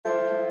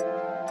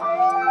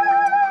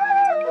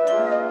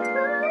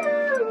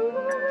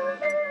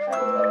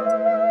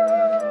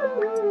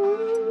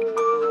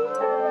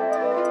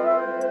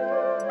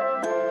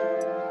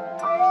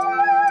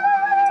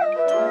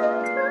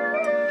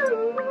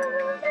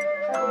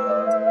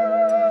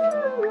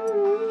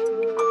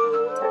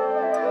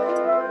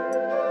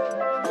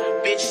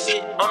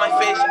on my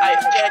face, I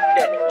attack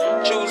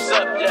that. Choose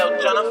up,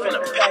 Lil John, I'm finna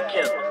pack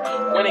him.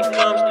 When it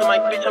comes to my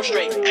bitch, I'm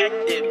straight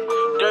active.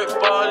 Dirt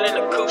ball in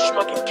the coupe,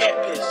 smoking cat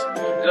piss.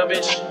 Little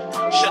bitch,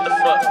 shut the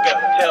fuck up.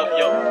 Tell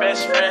your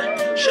best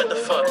friend, shut the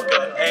fuck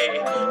up.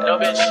 Ayy, little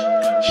bitch,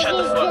 shut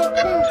the fuck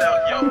up. Tell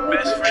your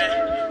best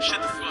friend,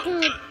 shut the fuck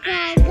up.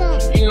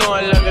 Ayy. You know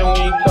I love it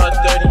when you talk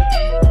dirty.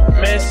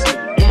 Messy,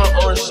 you my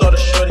orange soda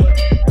shorty.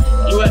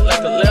 You act like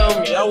a lil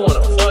me, I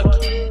wanna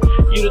fuck you.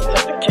 You the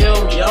type to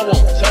kill me, I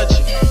won't touch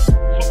it.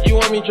 You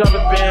want me drop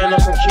a band on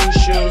some cute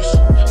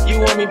shoes. You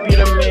want me be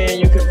the man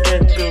you can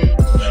vent to.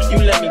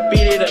 You let me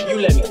beat it up, you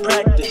let me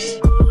practice.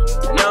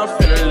 Now I'm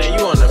finna lay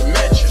you on the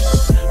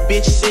mattress.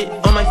 Bitch sit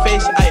on my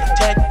face, I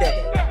attack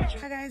that.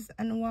 Hi guys,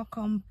 and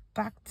welcome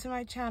back to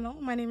my channel.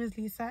 My name is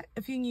Lisa.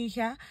 If you're new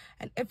here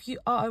and if you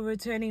are a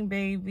returning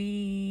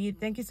baby,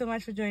 thank you so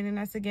much for joining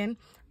us again.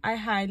 I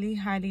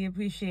highly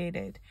appreciate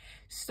it.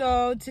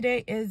 So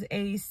today is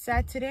a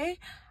Saturday.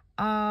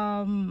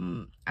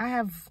 I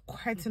have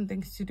quite some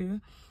things to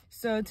do.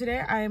 So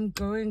today I am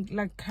going,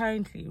 like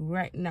currently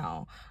right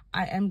now,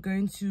 I am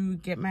going to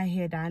get my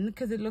hair done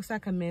because it looks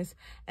like a mess,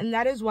 and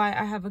that is why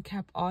I have a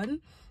cap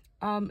on.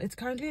 It's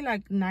currently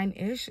like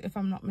 9-ish if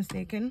I'm not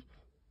mistaken.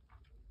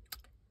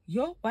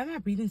 Yo, why am I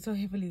breathing so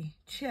heavily?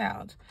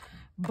 Child.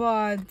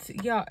 But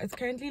yeah, it's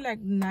currently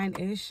like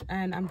 9-ish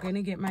and I'm going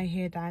to get my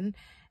hair done,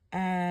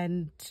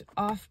 and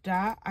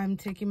after I'm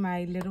taking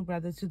my little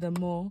brother to the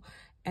mall.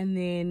 And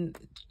then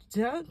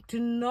do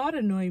not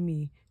annoy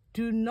me,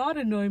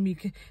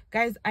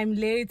 guys. I'm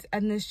late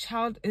and this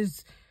child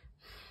is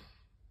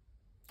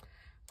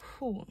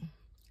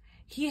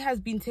he has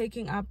been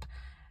taking up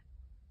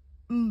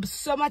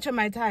so much of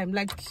my time.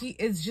 Like, he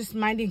is just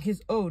minding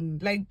his own.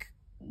 Like,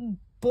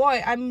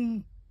 boy,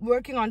 I'm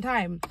working on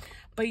time.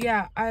 But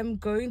yeah, I'm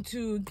going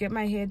to get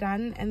my hair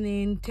done and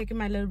then taking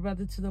my little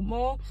brother to the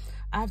mall.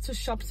 I have to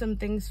shop some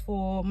things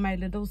for my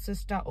little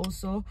sister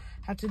also.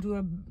 Have to do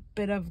a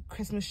bit of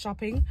Christmas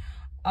shopping.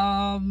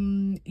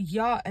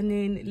 Yeah, and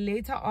then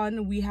later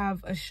on we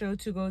have a show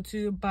to go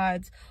to,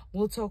 but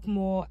we'll talk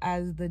more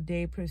as the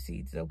day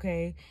proceeds,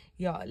 okay?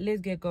 Yeah, let's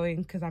get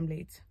going because I'm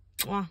late.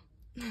 Mwah.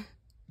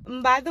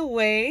 By the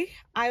way,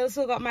 I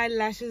also got my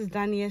lashes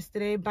done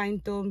yesterday by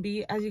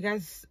Ntombi. As you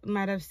guys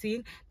might have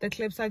seen, the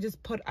clips I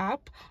just put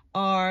up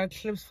are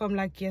clips from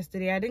like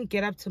yesterday. I didn't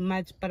get up to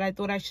much, but I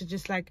thought I should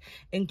just like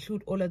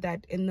include all of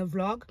that in the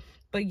vlog.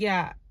 But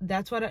yeah,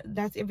 that's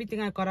everything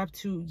I got up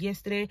to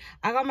yesterday.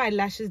 I got my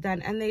lashes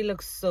done and they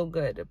look so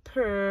good.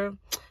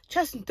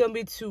 Trust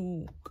Ntombi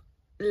to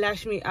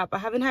lash me up. I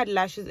haven't had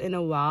lashes in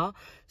a while,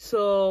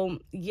 so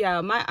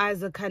yeah, my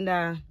eyes are kind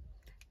of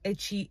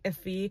itchy,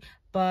 iffy.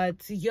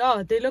 But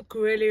yeah, they look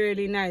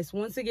really nice.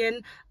 Once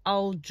again,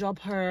 I'll drop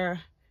her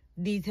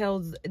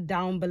details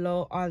down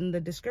below on the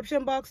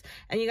description box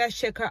and you guys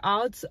check her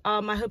out.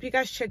 I hope you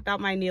guys checked out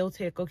my nail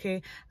tech,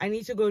 okay? I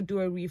need to go do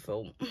a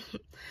refill.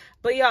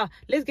 But yeah,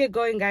 let's get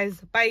going, guys.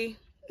 Bye.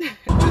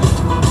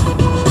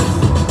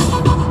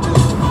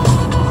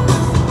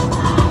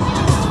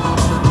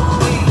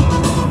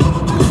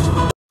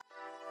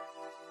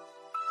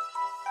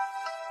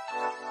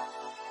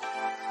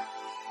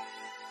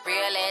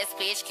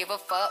 Bitch, give a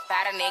fuck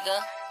about a nigga.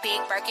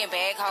 Big Birkin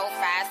bag, hold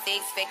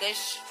 5-6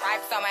 figures.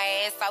 Stripes on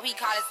my ass, so he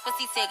call his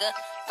pussy tigger.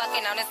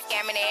 Fucking on a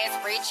scamming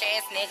ass, rich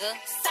ass nigga.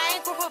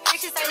 Same group of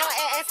bitches, ain't no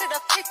ass to the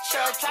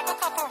picture. Drop a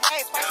couple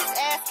racks, watch his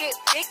ass get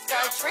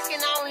bigger. Tricking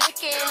on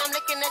licking, I'm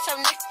looking at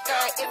your nigga.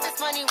 If it's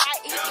money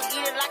right, he can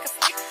eat it like a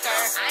snicker.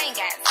 I ain't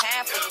got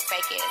time for you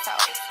fake ass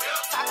hoes.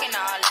 Talking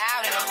all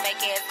loud in them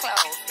fake ass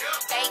clothes.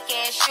 Fake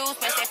ass shoes,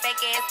 match that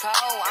fake ass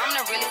cold. I'm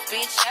the realest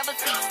bitch ever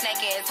see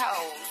snake ass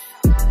hoes.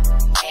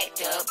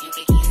 Act up, you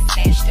can get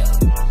snatched up.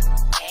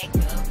 Act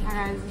up.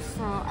 Hi guys,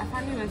 so I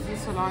finally went to the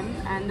salon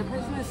and the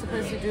person who's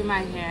supposed to do my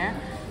hair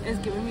is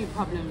giving me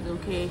problems,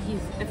 okay? He's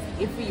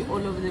iffy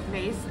all over the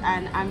place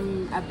and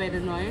I'm a bit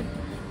annoyed.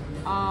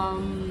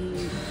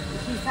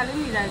 He's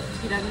telling me that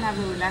he doesn't have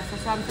a relaxer,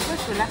 so I'm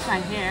supposed to relax my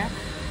hair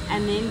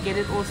and then get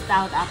it all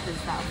styled up and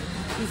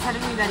stuff. He's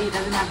telling me that he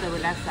doesn't have the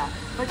relaxer,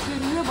 but he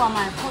knew about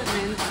my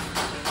appointment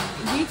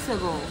weeks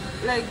ago.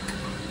 Like,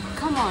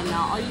 come on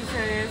now, are you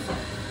serious?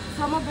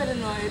 So I'm a bit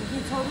annoyed.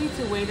 He told me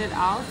to wait it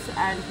out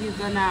and he's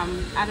gonna,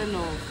 I don't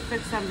know,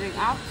 fix something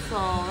up. So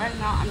right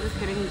now I'm just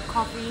getting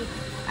coffee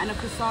and a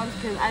croissant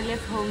because I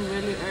left home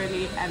really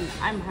early and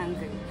I'm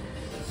hungry.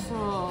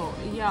 So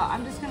yeah,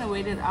 I'm just gonna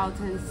wait it out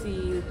and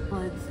see.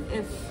 But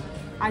if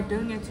I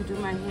don't get to do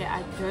my hair,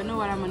 I don't know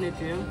what I'm gonna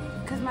do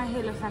because my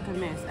hair looks like a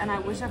mess. And I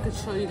wish I could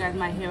show you guys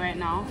my hair right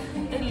now.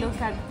 It looks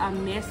like a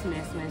mess.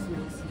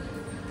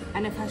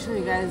 And if I show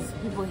you guys,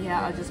 people here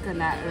are just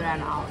gonna run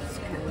out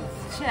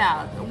because,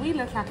 child, we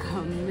look like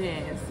a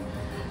mess.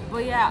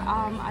 But yeah,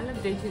 I'll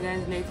update you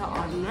guys later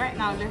on. Right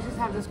now, let's just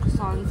have this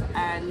croissant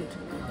and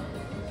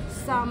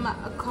some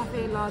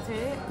coffee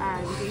latte,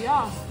 and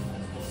yeah,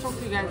 talk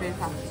to you guys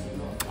later.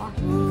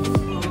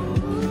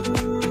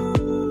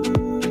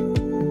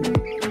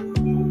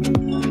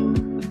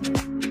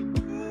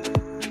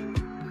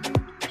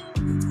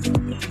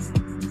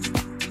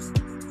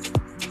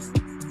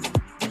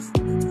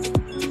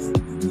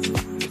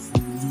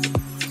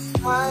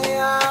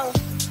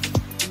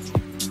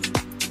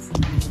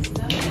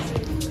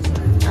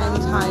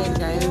 tired,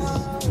 guys.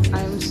 I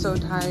am so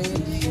tired.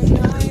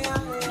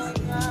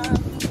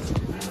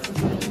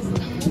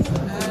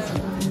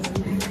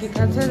 You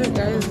can tell it,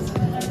 guys.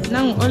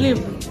 Now, Olive,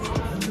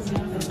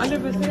 say hi to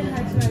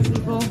my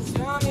people.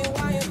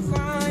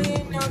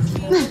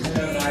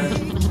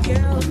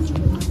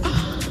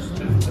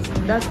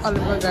 That's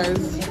Oliver,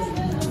 guys.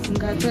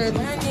 Ngate,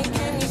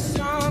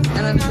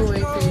 and I'm still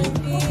waiting.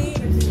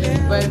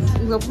 But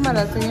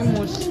Ngopumala singing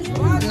much.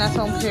 Not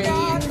on period.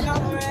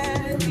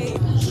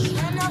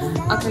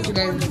 I'll catch you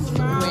guys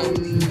when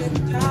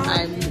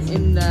I'm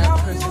in the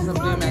process of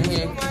doing my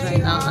hair. Right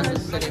now, I'm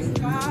just sitting.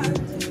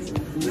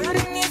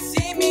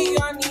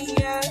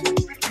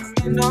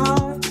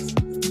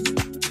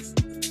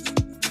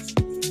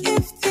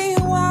 If the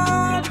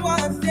world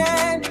was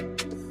dead,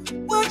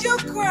 would you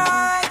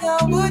cry or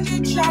would you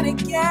try to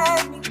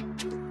get me?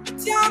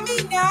 Tell me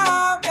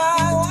now,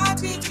 I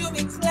want you to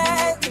be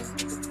clear.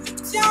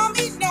 Tell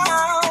me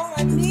now,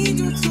 I need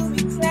you to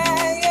be clear.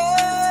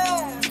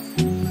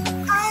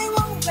 I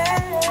will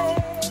wait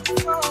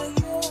for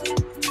you,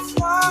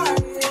 for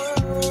you.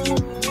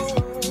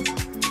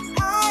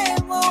 I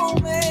will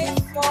wait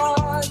for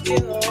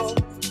you.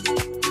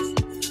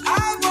 I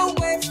will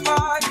wait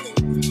for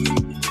you.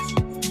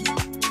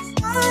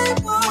 I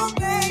will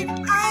wait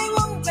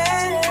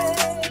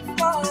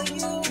for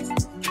you,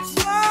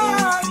 for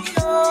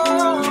you.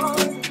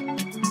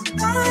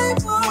 I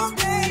will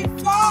wait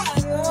for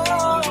you.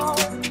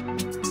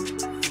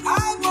 I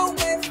will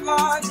wait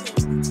for you.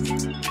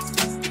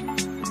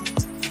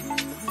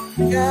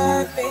 Yeah,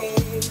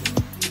 babe.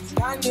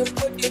 Can you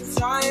put the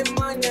time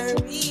on a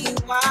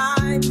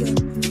rewind?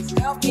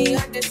 Help me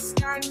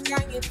understand,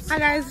 can you? Hi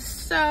guys,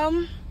 so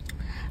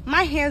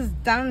my hair's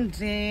done,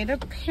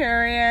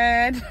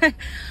 period.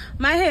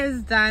 My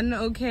hair's done,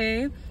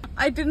 okay.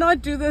 I did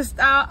not do the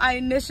style I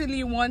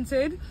initially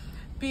wanted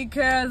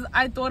because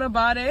I thought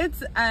about it,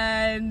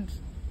 and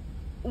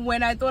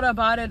when I thought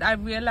about it, I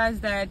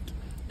realized that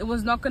it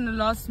was not going to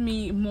last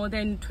me more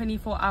than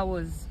 24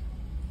 hours.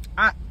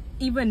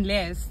 Even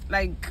less.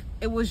 Like,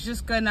 it was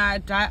just gonna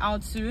dry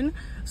out soon.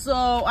 So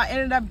I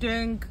ended up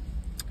doing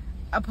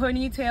a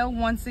ponytail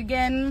once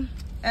again.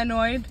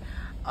 Annoyed,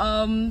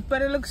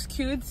 but it looks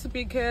cute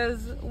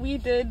because we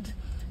did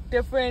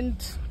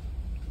different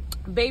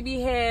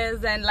baby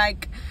hairs, and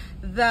like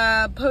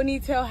the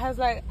ponytail has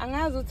like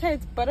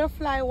angazutet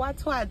butterfly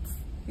what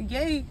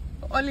yay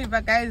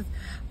Oliver, guys.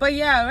 But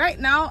yeah, right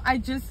now I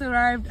just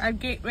arrived at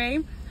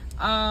Gateway.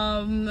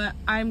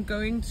 I'm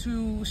going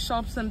to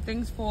shop some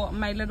things for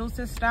my little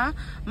sister.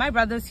 My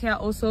brother's here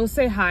also.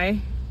 Say hi.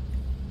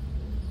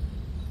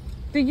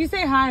 Did you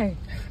say hi?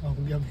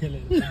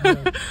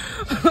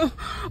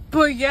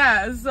 But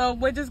yeah, so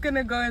we're just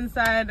gonna go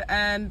inside,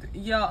 and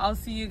yo, I'll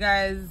see you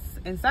guys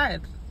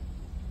inside.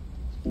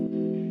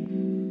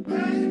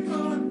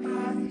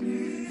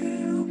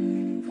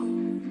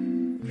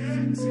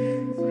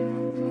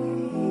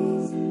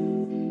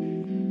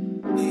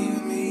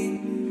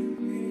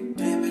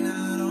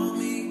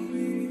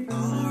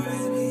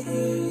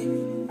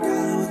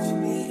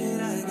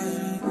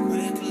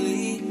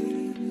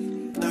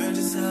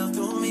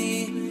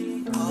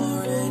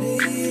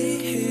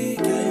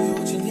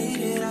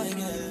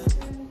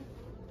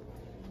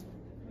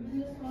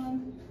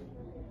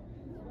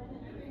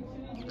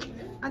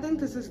 I think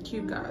this is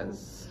cute,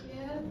 guys.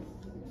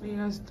 What do you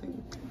guys think?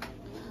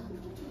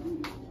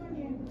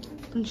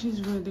 And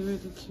she's really,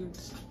 really cute.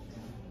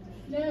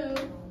 No.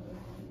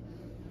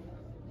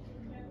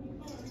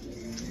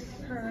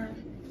 Her.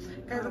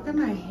 Guys, look at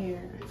my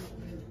hair.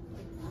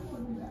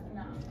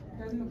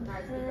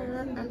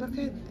 And look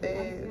at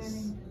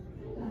this.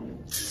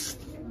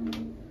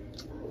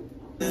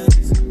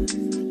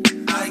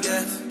 I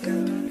guess,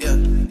 yeah.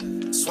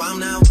 So I'm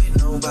not with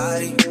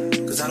nobody,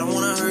 cause I don't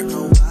wanna hurt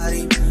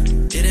nobody.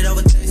 Did it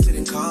over text,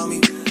 didn't call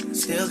me.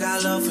 Still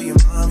got love for your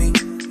mommy.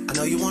 I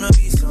know you wanna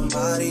be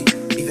somebody,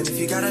 even if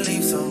you gotta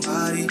leave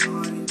somebody.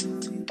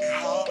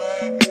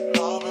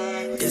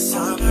 It's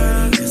all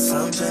good, it's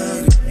all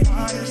good.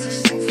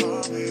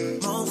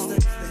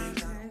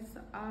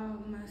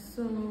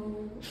 So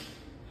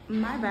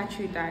my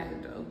battery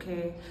died,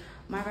 okay?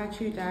 My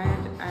battery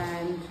died,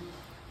 and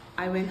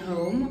I went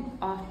home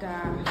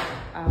after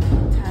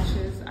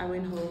Tasha's. I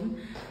went home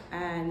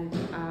and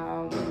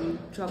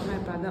dropped my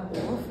brother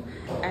off,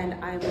 and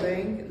I'm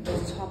wearing the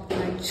top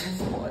that I just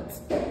bought.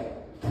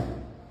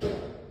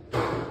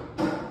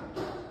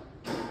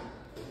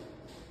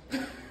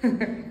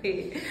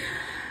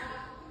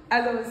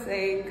 As I was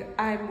saying,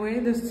 I'm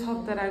wearing this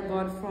top that I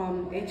got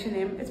from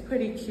H&M. It's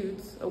pretty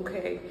cute,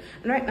 okay?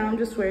 And right now I'm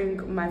just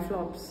wearing my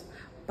flops,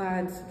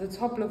 but the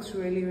top looks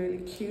really, really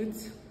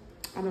cute.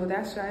 I know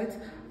that's right.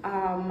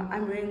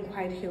 I'm wearing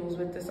white heels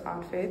with this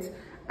outfit.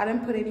 I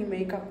didn't put any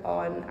makeup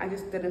on. I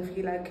just didn't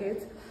feel like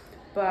it.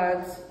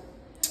 But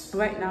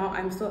right now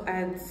I'm still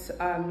at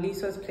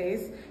Lisa's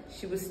place.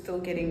 She was still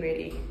getting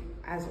ready,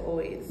 as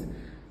always.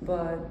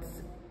 But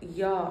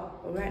yeah,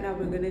 right now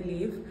we're gonna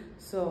leave,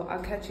 so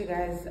I'll catch you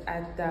guys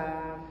at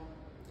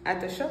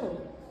the show.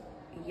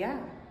 Yeah,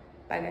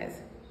 bye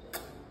guys.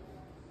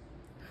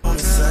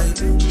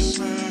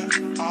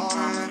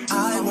 alright.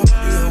 I won't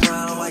be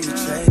around while you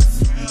chase.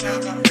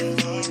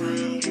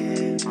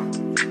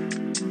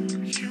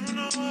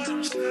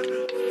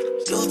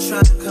 You'll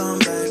try to come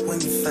back when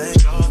you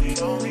faint.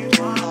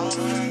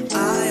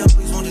 I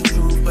always want the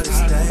truth, but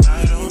it's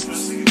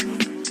dangerous.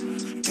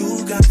 You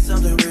got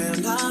something real,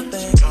 not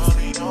babe.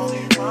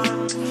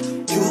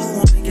 You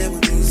wanna get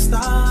with me,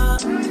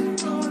 stop.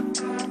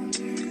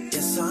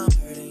 Yes, I'm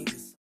hurting.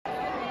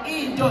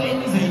 Into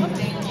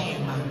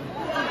engizoyithengema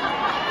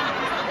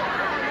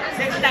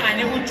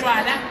sekuhlangane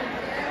utshwala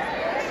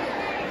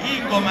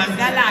ingoma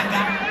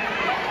zikalanga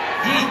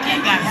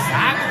inkinga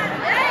zakho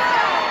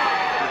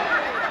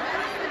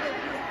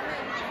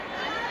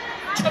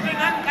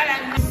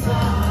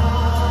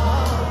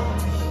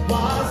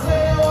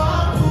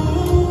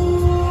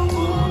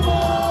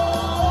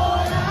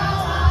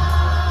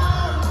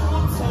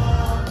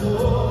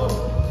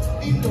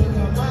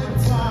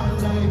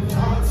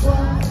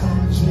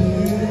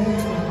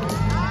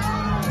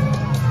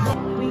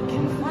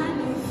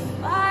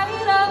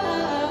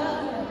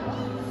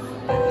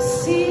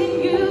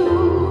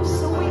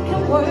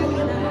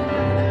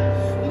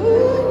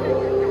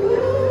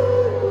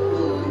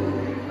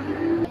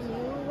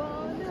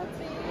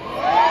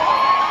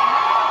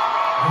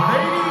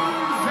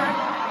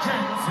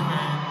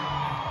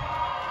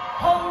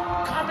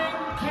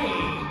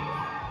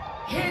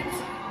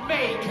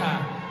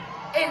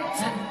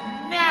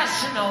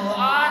international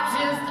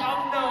artist of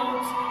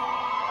note,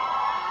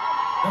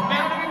 the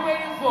man we're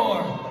waiting for.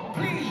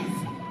 Please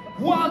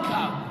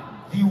welcome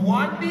the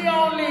one, the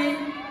only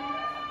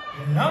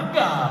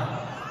Langa,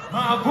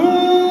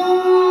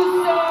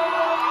 Mavuso.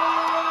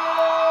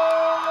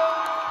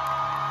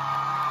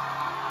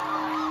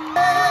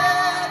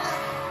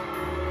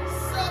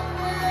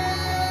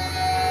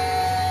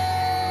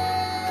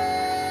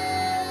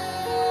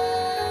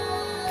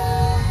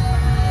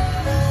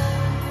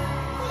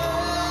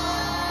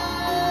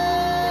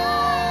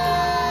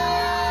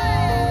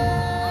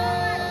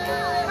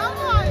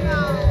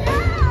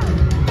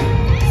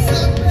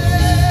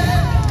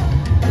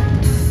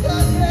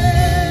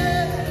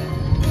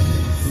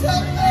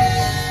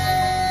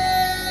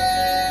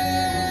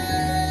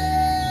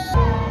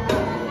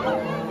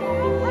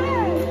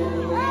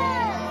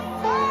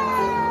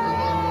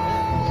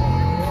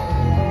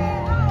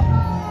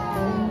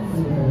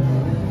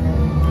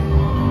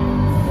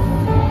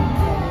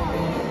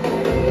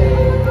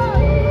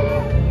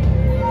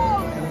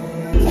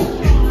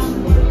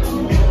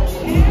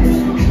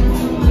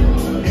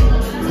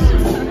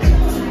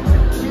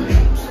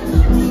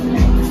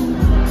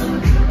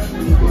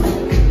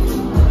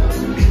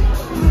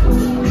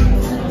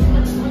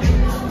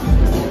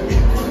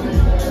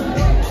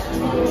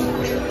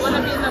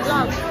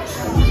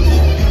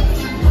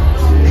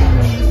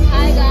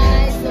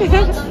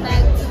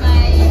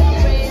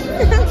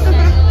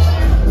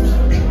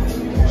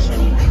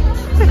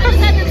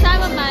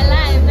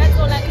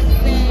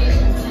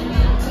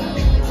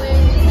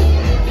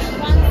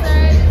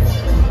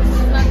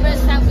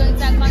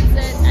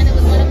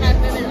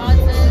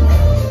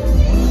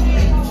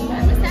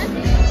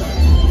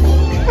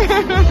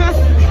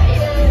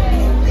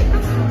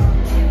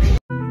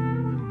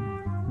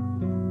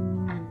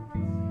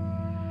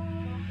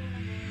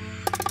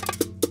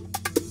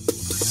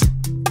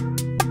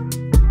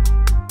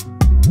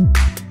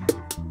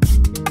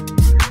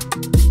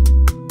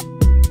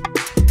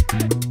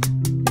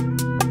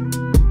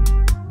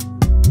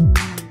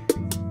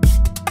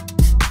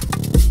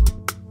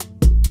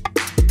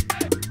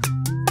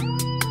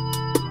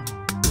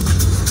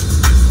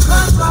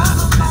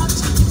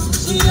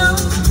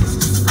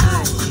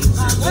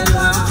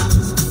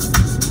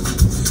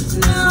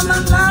 Now my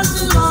life